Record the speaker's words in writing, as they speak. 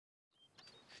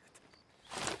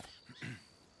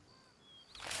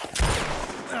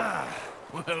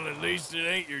Well, at least it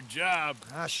ain't your job.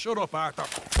 Ah, shut up, Arthur.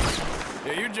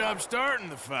 Yeah, your job's starting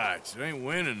the fights. It ain't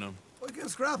winning them. I can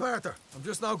scrap, Arthur. I'm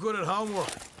just no good at homework.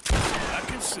 I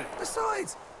can see.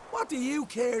 Besides, what do you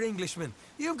care, Englishman?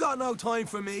 You've got no time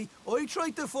for me. I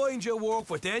tried to find you work,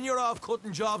 but then you're off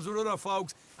cutting jobs with other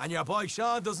folks, and your boy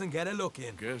Sean doesn't get a look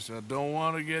in. Guess I don't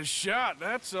want to get shot,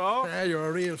 that's all. Ah, you're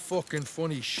a real fucking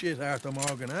funny shit, Arthur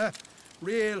Morgan, huh?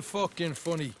 Real fucking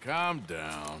funny. Calm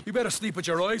down. You better sleep with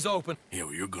your eyes open. Yeah,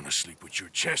 well, you're gonna sleep with your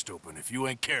chest open if you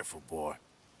ain't careful, boy.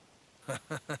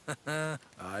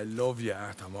 I love you,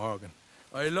 Arthur Morgan.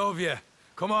 I love you.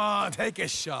 Come on, take a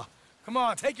shot. Come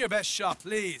on, take your best shot,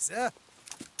 please, eh?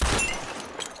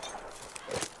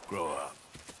 Grow up.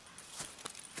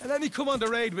 And let me come on the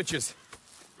raid with yous.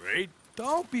 Raid?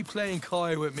 Don't be playing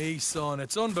coy with me, son.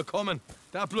 It's unbecoming.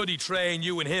 That bloody train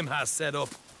you and him has set up.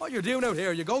 What you're doing out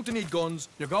here, you're going to need guns,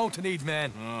 you're going to need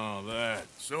men. Oh, that.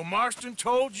 So Marston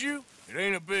told you? It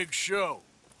ain't a big show.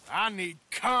 I need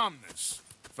calmness.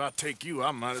 If I take you,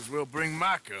 I might as well bring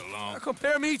Micah along. Now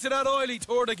compare me to that oily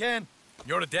turd again.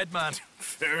 You're a dead man.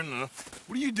 Fair enough.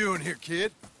 What are you doing here,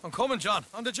 kid? I'm coming, John.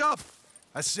 On the job.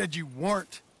 I said you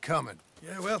weren't coming.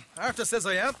 Yeah, well, Arthur says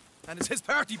I am. And it's his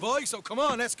party, boy, so come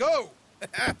on, let's go.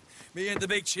 Me and the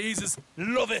big cheeses.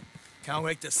 Love it. Can't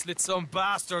wait to slit some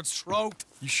bastard's throat.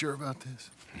 You sure about this?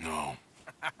 No.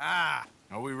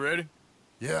 Are we ready?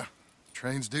 Yeah.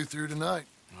 Train's due through tonight.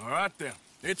 All right, then.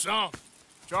 It's on.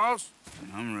 Charles?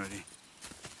 I'm ready.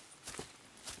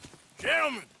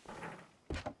 Gentlemen,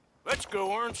 let's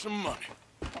go earn some money.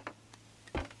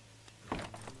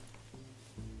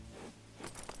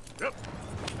 Yep.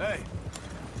 Hey,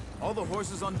 all the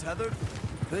horses untethered?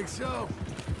 Think so?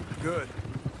 Good.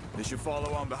 They should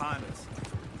follow on behind us.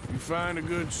 You find a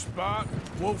good spot,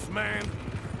 Wolfman?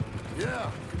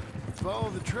 Yeah. Follow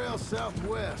the trail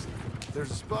southwest.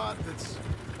 There's a spot that's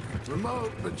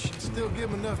remote, but should still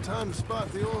give them enough time to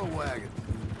spot the oil wagon.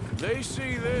 They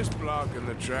see this blocking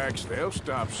the tracks, they'll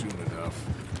stop soon enough.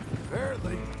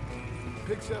 Apparently,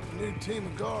 picks up a new team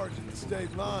of guards at the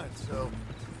state line, so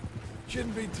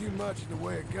shouldn't be too much in the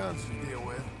way of guns to deal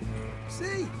with.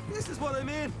 See, this is what I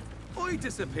mean. I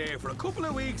disappear for a couple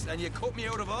of weeks and you cut me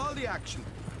out of all the action.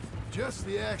 Just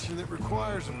the action that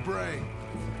requires a brain.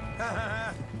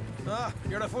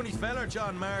 You're a funny feller,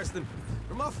 John Marston.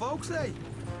 From what folks say,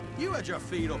 you had your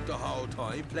feet up the whole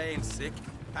time, playing sick,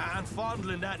 and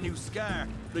fondling that new scar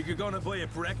like you're gonna buy a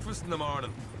breakfast in the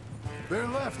morning. They're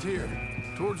left here,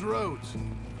 towards Rhodes.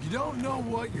 You don't know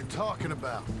what you're talking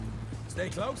about. Stay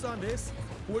close on this.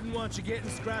 Wouldn't want you getting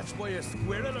scratched by a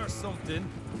squirrel or something.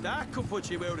 That could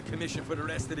put you out of commission for the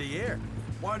rest of the year.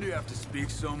 Why do you have to speak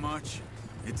so much?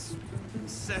 It's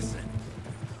incessant.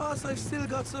 Plus, I've still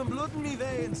got some blood in me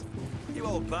veins. You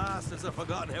old bastards have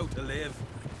forgotten how to live.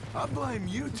 I blame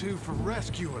you two for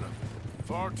rescuing them.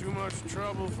 Far too much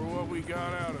trouble for what we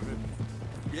got out of it.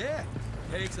 Yeah,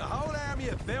 takes a whole army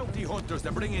of bounty hunters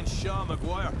to bring in Sean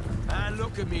McGuire. And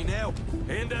look at me now,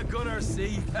 in the gunner's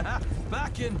seat.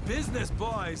 Back in business,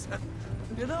 boys.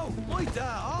 You know, my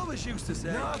dad always used to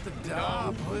say... Not the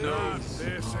dog, please. Not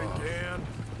this again.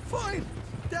 Fine.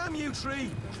 Damn you three.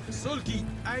 Sulky,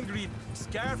 angry,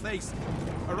 Scarface.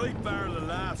 A right barrel of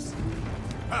laughs.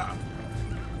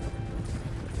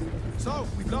 So,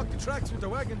 we block the tracks with the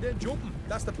wagon, then jumping.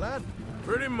 That's the plan.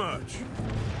 Pretty much.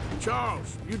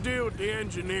 Charles, you deal with the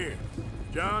engineer.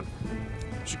 John,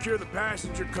 secure the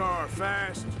passenger car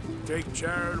fast, take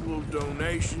charitable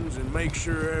donations, and make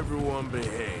sure everyone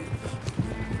behaves.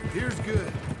 Here's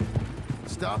good.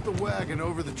 Stop the wagon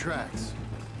over the tracks.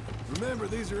 Remember,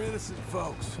 these are innocent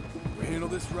folks. We handle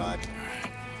this right.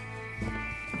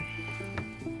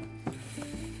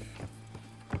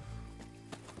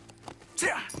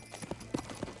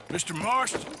 Mr.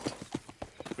 Marston,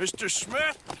 Mr.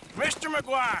 Smith, Mr.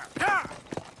 McGuire, ha!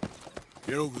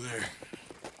 Get over there.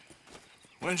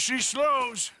 When she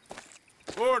slows,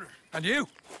 order. And you?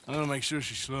 I'm gonna make sure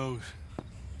she slows.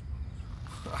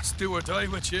 Let's do or die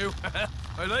with you.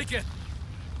 I like it.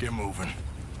 Get moving.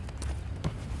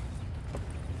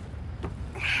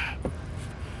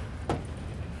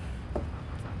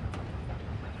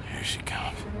 Here she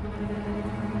comes.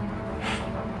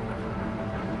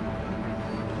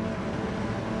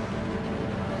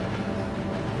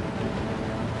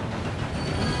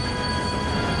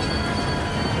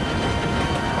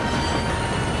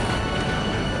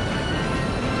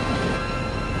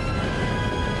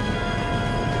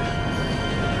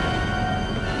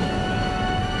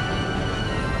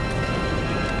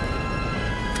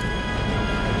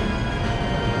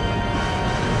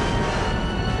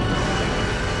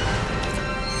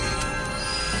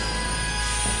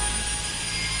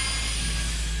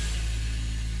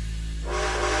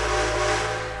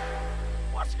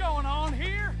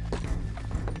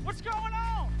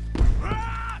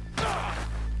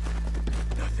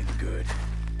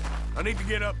 I need to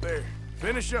get up there.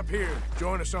 Finish up here.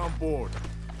 Join us on board.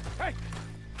 Hey!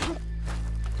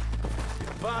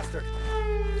 Bastard!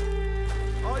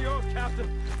 All yours, Captain.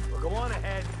 We'll go on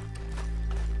ahead.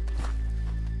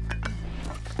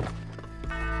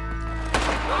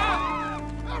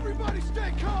 Everybody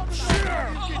stay calm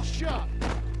and get shot.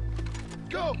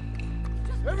 Go.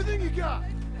 Everything you got.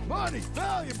 Money,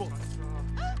 valuable.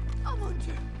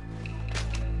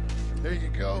 There you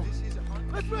go.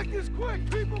 Let's make this quick,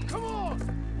 people. Come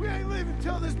on. We ain't leaving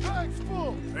till this bag's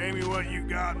full. Pay me what you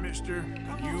got, mister.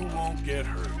 You won't get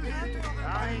hurt.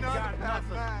 I ain't got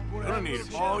nothing. I don't need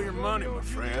all your money, my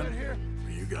friend.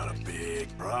 You got a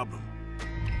big problem.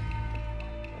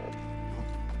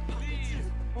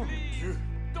 Please,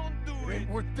 don't do It it. ain't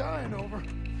worth dying over.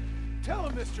 Tell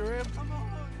him, Mr. M.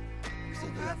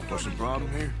 What's the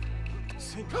problem here?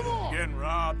 Come on. Getting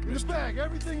robbed, In the mister. bag,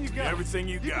 everything you got. Everything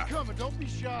you Keep got. it coming. Don't be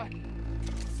shy.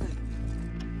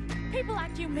 People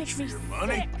like you make me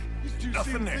Money? sick. These two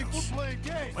Nothing seem to think else. we're playing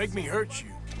games. Make me hurt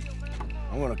you.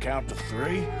 I'm gonna count to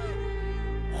 3.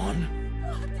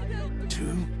 1,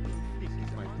 2.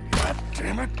 God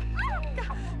damn it.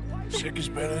 Sick is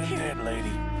better than dead, lady.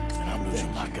 And I'm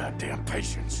losing my goddamn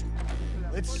patience.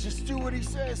 Let's just do what he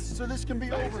says so this can be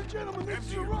Ladies over. and gentlemen, this Empty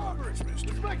is your Robert. pockets, mister.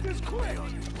 Let's make this quick.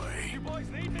 On your way. You boys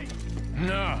need me.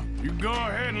 No, you go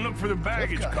ahead and look for the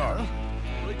baggage car.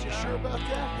 Right, you sure about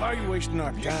that? Why are you wasting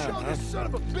our You time, show huh? this son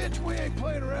of a bitch we ain't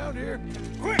playing around here.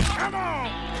 Quick, come on!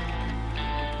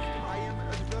 I am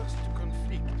adverse to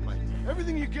conflict, my dear.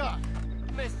 Everything you got.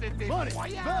 Money,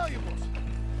 valuables.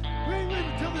 We ain't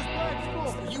leaving till this bag's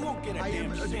full. You won't get a I am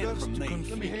damn cent adverse from to me. Let me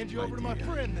conflict, hand you over to my my dear.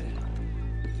 friend then.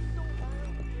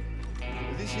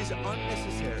 This is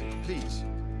unnecessary, please.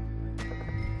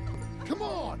 Come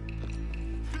on.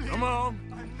 Come on.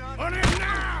 Put it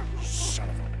now! Son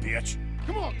of a bitch.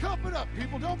 Come on, cup it up,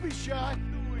 people. Don't be shy.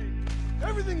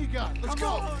 Everything you got. Let's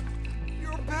go.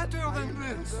 You're better than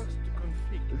this.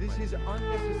 This is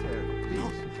unnecessary,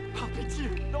 please.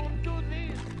 Don't do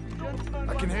this. Gentlemen,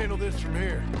 I can handle this from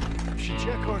here. You should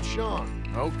check on Sean.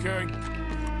 Okay.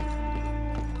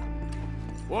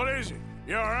 What is it?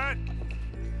 You all right?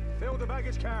 fill the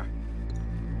baggage car.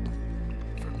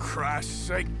 For Christ's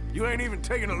sake, you ain't even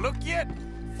taken a look yet?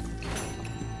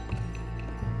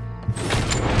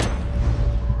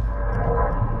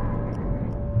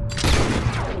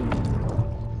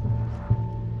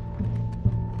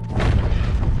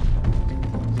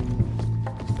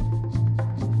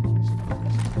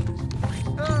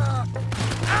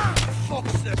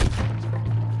 Fuck's sake.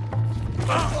 For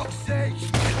fuck's sake.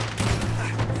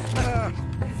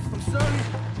 I'm sorry.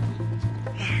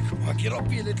 Come on, get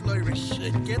up, you little Irish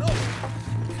shit. Get up.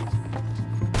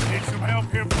 Need some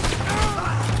help here?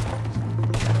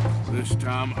 This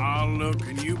time I'll look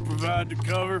and you provide the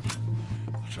cover.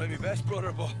 I'll try my best,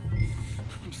 brother, but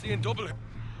I'm seeing double.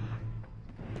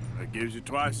 That gives you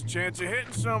twice the chance of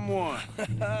hitting someone.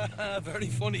 Very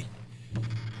funny.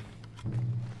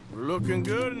 We're looking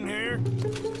good in here.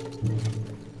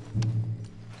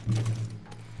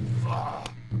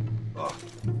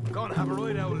 Gonna have a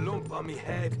right out lump on me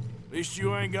head. At least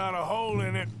you ain't got a hole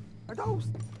in it. Are those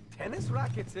tennis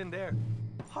rackets in there?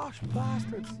 Posh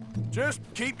bastards. Just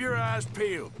keep your eyes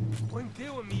peeled. I'm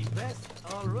doing me best,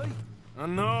 all right. I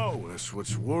know, that's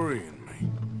what's worrying me.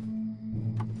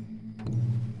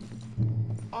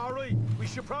 All right, we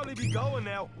should probably be going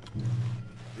now.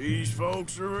 These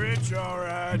folks are rich, all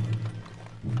right.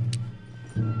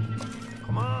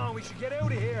 Come on, we should get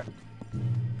out of here.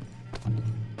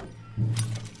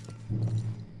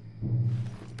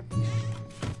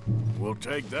 We'll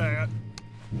take that.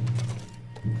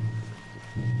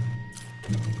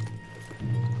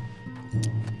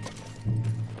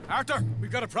 Arthur,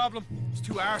 we've got a problem. There's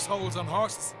 2 arseholes on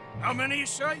horses. How many you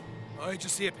say? I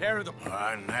just see a pair of them.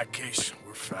 In that case,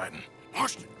 we're fighting.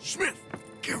 Austin, Smith,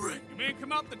 get ready. You men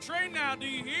come out the train now, do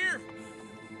you hear?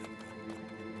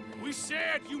 We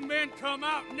said you men come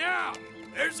out now.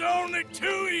 There's only 2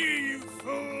 of you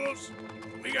fools.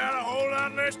 We got a whole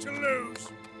lot less to lose.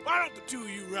 Why don't the 2 of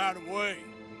you ride away?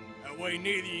 That way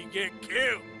neither of you get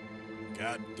killed.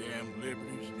 Goddamn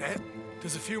liberties.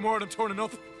 There's a few more of them turning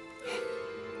up. Me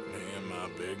and my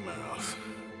big mouth.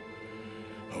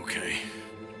 Okay,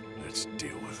 let's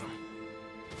deal with them.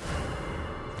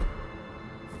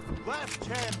 Last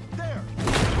chance there.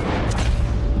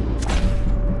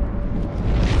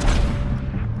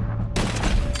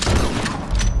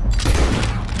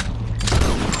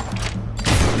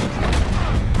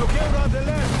 Look out on the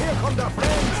left, here come the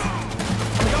friends.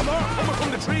 We got more coming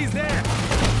from the trees there.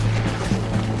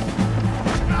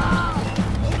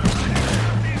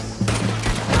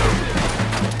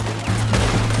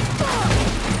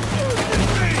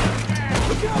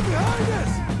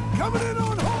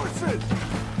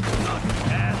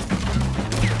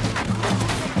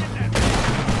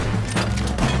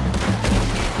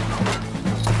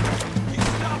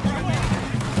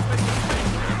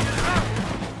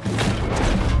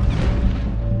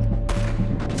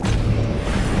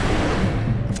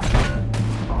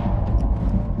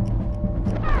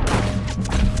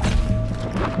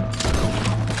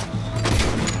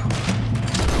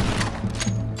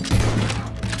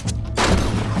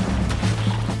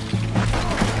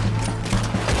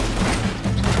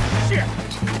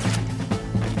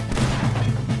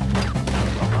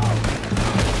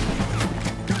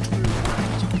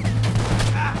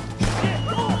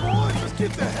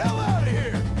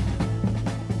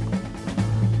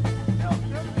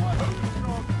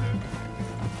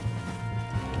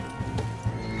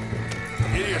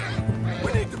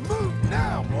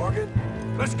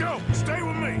 wagon? Let's go. Stay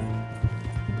with me.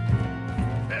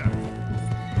 Yeah.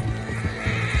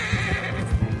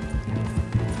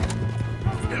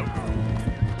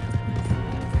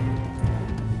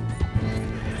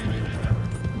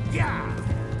 Yeah.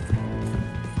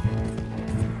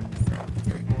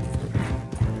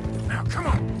 Now, come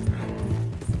on.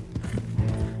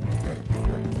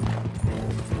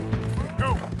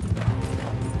 Go.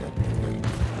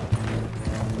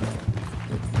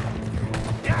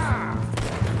 Yeah.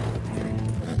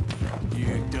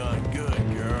 You done good,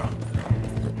 girl.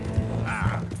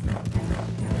 Ah.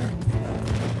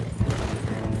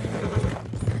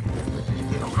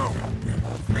 Go, go.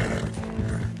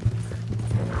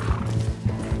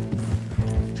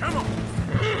 Come on.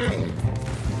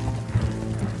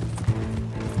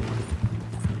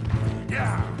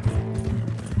 Yeah.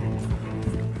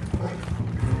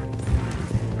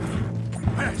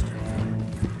 Faster.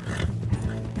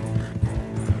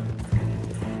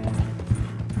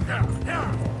 Yeah, yeah.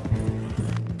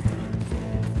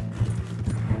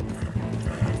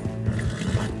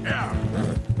 Yeah.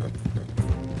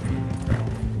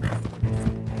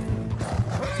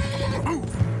 Ooh.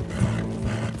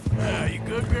 You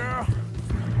good, girl?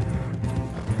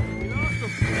 We lost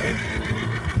him.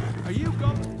 Are you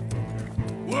gone?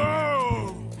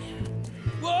 Whoa!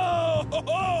 Whoa! Ho,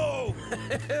 ho!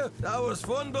 That was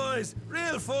fun, boys.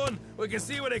 Real fun. We can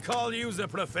see what they call you the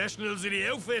professionals in the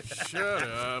outfit. Shut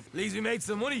up. At least we made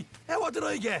some money. Hey, what did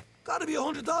I get? Gotta be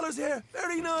 $100 here.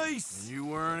 Very nice. You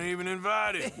weren't even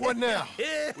invited. What now?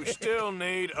 We still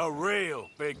need a real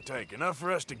big take, enough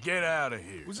for us to get out of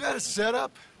here. Was that a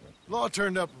setup? Law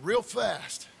turned up real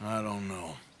fast. I don't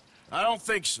know. I don't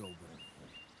think so, but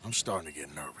I'm starting to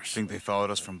get nervous. Think they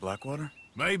followed us from Blackwater?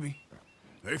 Maybe.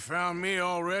 They found me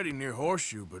already near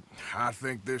Horseshoe, but I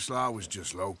think this lot was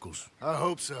just locals. I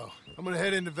hope so. I'm gonna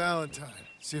head into Valentine.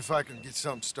 See if I can get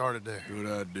something started there. Good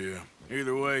idea.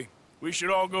 Either way, we should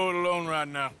all go it alone right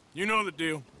now. You know the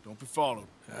deal. Don't be followed.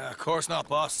 Of course not,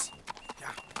 boss.